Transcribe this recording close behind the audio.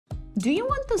Do you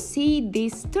want to see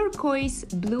this turquoise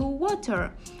blue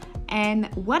water?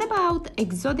 And what about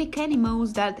exotic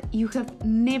animals that you have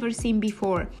never seen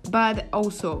before? But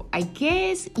also, I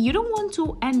guess you don't want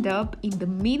to end up in the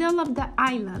middle of the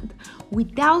island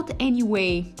without any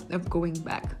way of going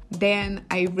back. Then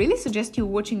I really suggest you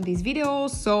watching this video,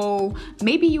 so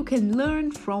maybe you can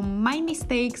learn from my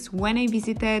mistakes when I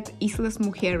visited Isla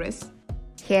Mujeres.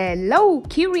 Hello,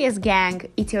 curious gang!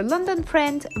 It's your London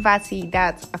friend VASI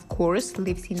that, of course,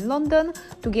 lives in London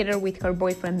together with her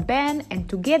boyfriend Ben, and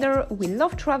together we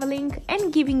love traveling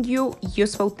and giving you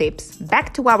useful tips.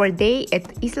 Back to our day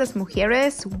at Isla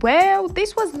Mujeres. Well,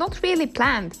 this was not really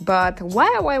planned, but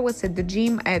while I was at the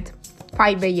gym at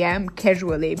 5 a.m.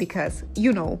 casually because,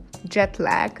 you know, jet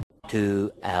lag.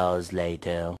 2 hours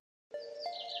later.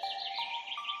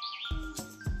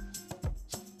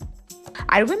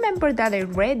 I remember that I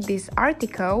read this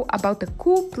article about a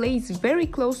cool place very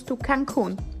close to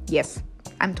Cancun. Yes,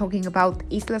 I'm talking about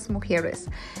Isla Mujeres.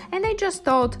 And I just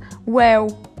thought, well,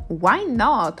 why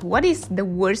not? What is the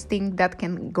worst thing that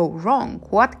can go wrong?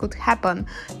 What could happen?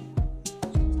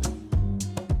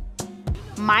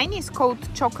 Mine is called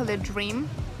Chocolate Dream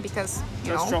because,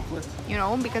 because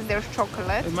there's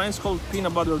chocolate. And mine's called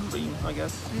Peanut Butter Dream, I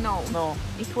guess. No,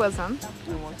 it wasn't.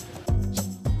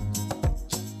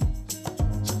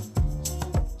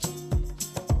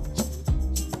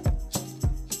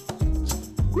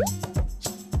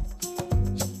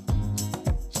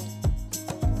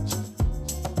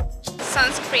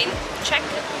 Sunscreen check,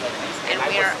 and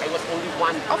we are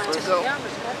off to go.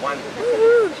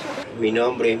 Mi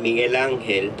nombre es Miguel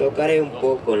Ángel. Tocaré un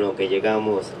poco en lo que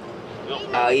llegamos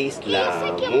a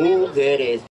Isla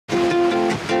Mujeres.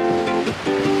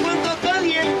 Cuando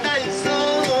calienta el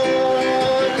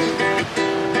sol.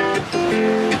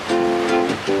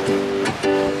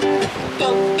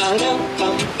 Pam param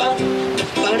pam pam,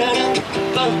 pararam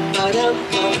pam param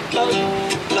pam pam,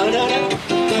 pararam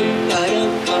pam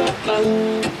param pam pam,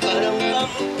 param pam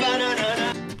pararara.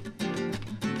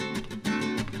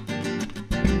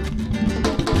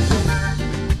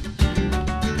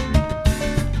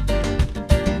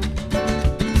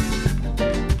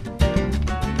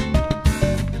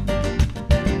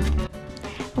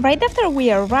 Right after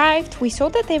we arrived, we saw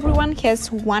that everyone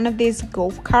has one of these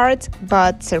golf carts,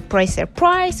 but surprise,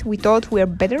 surprise, we thought we were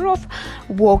better off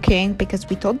walking because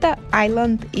we thought the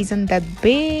island isn't that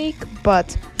big,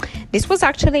 but this was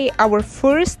actually our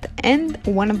first and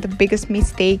one of the biggest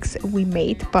mistakes we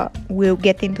made, but we'll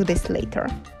get into this later.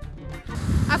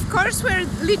 Of course, we're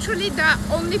literally the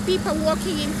only people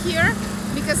walking in here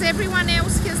because everyone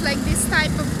else has like this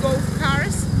type of golf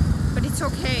cars, but it's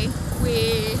okay.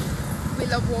 We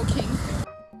love walking.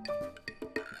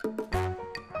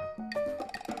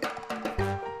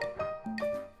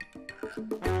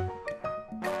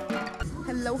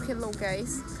 Hello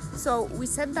guys. So we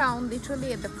sat down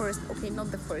literally at the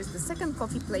second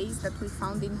coffee place that we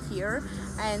found in here,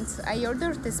 and I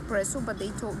ordered espresso, but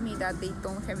they told me that they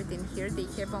don't have it in here. They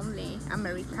have only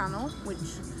Americano, which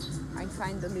I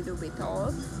find a little bit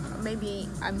odd. Maybe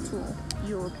I'm too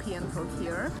European for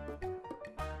here.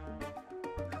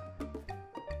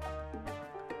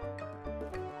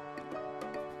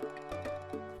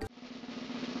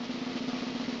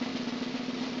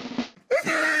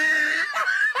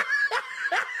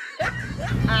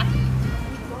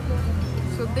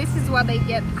 So this is what I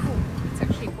get. Oh, it's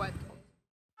actually quite cold.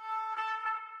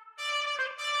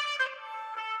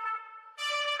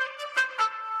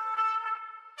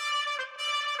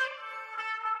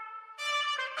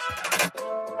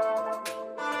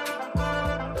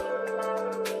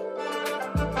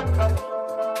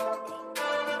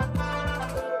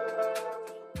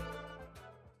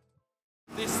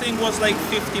 This thing was like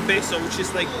 50 peso, which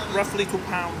is like roughly 2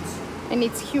 pounds. And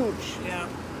it's huge. Yeah.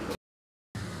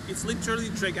 It's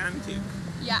literally gigantic.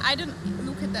 Yeah, I don't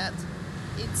look at that.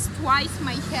 It's twice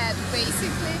my head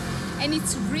basically, and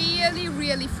it's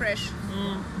really fresh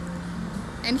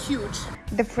and huge.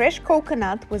 The fresh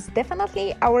coconut was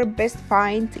definitely our best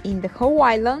find in the whole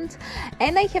island,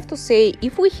 and I have to say,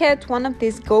 if we had one of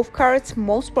these golf carts,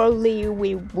 most probably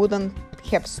we wouldn't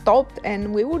have stopped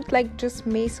and we would like just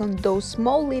miss on those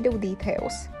small little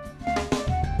details.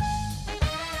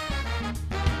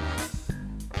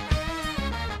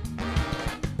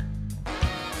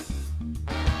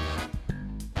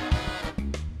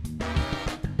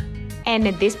 And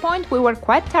at this point we were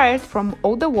quite tired from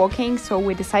all the walking, so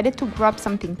we decided to grab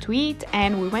something to eat,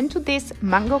 and we went to this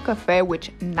mango cafe,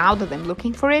 which now that I'm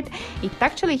looking for it, it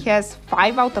actually has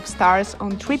 5 out of stars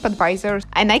on TripAdvisor,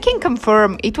 and I can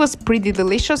confirm it was pretty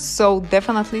delicious, so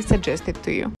definitely suggest it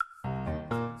to you.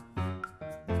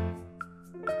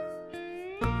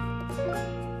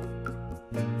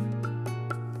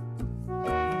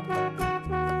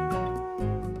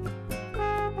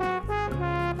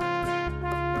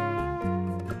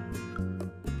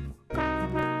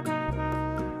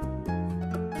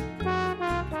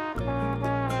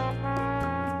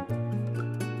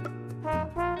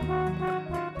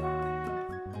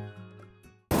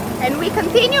 And we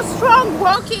continue strong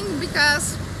walking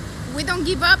because we don't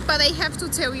give up, but I have to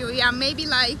tell you, yeah, maybe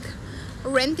like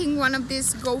renting one of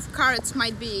these golf carts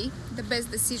might be the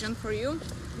best decision for you.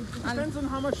 It depends on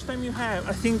how much time you have.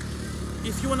 I think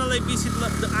if you want to like visit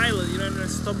the island, you know, and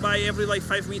stop by every like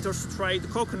 5 meters to try the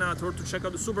coconut or to check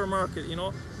out the supermarket, you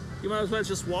know, you might as well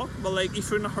just walk. But like if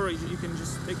you're in a hurry, you can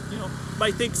just take, you know, but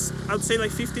it takes, I would say,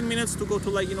 like 15 minutes to go to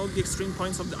like, you know, the extreme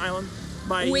points of the island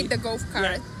with the golf cart.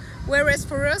 Yeah. Whereas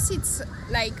for us, it's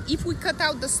like if we cut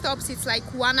out the stops, it's like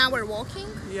 1 hour walking.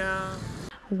 Yeah.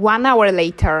 1 hour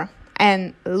later,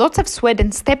 and lots of sweat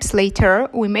and steps later,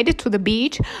 we made it to the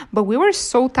beach, but we were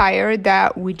so tired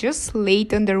that we just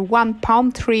laid under one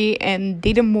palm tree and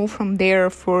didn't move from there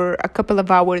for a couple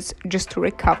of hours just to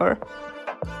recover.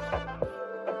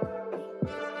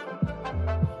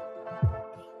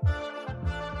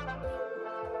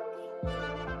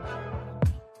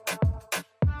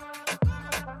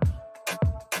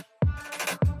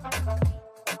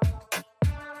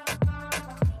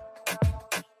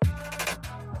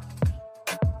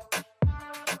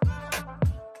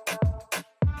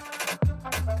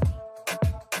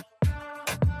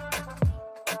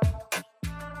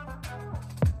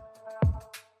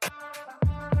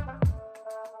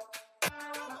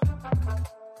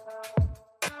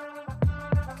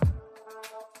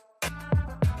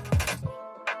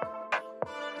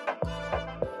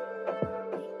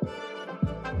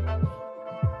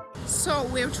 So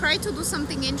we'll try to do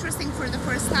something interesting for the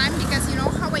first time, because you know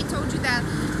how I told you that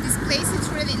this place is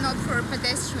really not for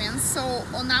pedestrians. So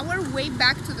on our way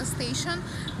back to the station,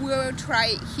 we'll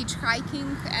try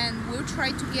hitchhiking and we'll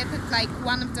try to get at like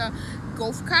one of the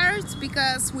golf carts,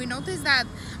 because we noticed that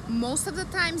most of the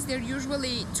times they're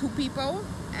usually 2 people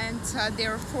and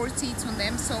there are 4 seats on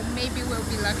them, so maybe we'll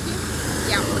be lucky.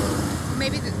 Yeah,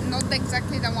 maybe not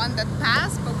exactly the one that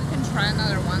passed, but we can try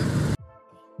another one.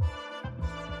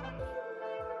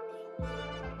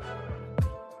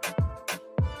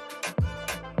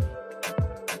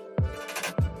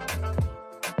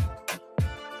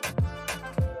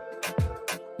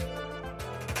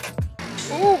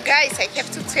 Oh guys, I have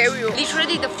to tell you,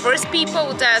 literally the first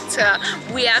people that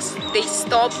we asked, they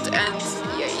stopped, and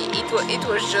yeah, it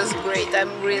was just great.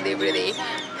 I'm really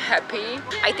happy.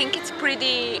 I think it's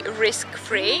pretty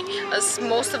risk-free, as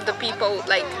most of the people,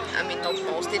 like, I mean not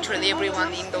most, literally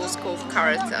everyone in those golf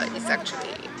carts is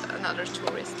actually another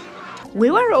tourist. We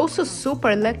were also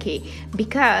super lucky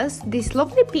because these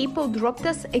lovely people dropped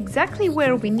us exactly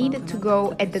where we needed to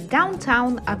go at the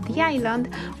downtown of the island,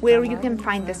 where you can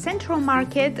find the central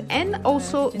market and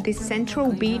also the central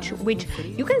beach, which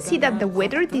you can see that the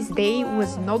weather this day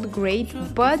was not great,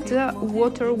 but the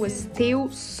water was still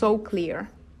so clear.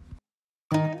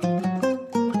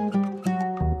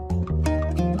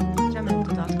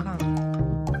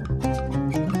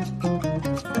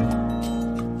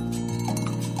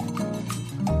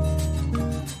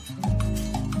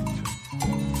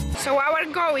 So our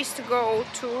goal is to go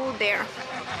to there,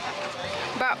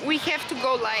 but we have to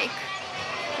go like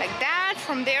that,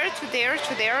 from there to there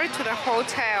to there to the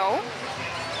hotel,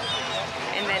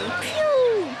 and then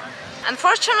phew.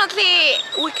 Unfortunately,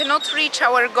 we cannot reach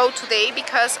our goal today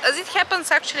because, as it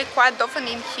happens actually quite often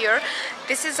in here,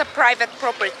 this is a private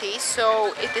property,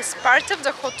 so it is part of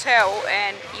the hotel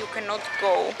and you cannot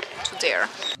go to there.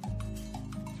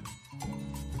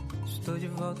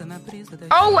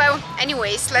 Oh well,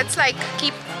 anyways, let's like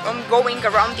keep on going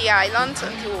around the island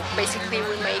until basically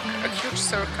we make a huge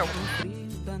circle.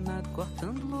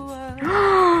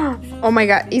 Oh my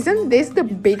god, isn't this the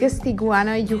biggest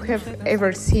iguana you have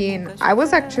ever seen? I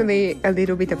was actually a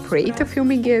little bit afraid of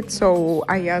filming it, so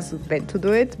I asked Ben to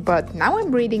do it, but now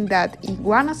I'm reading that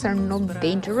iguanas are not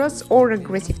dangerous or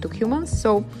aggressive to humans,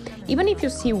 so even if you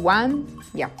see one,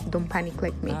 yeah, don't panic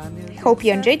like me. Hope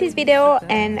you enjoyed this video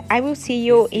and I will see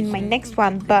you in my next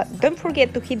one, but don't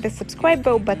forget to hit the subscribe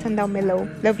bell button down below.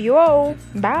 Love you all,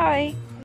 bye!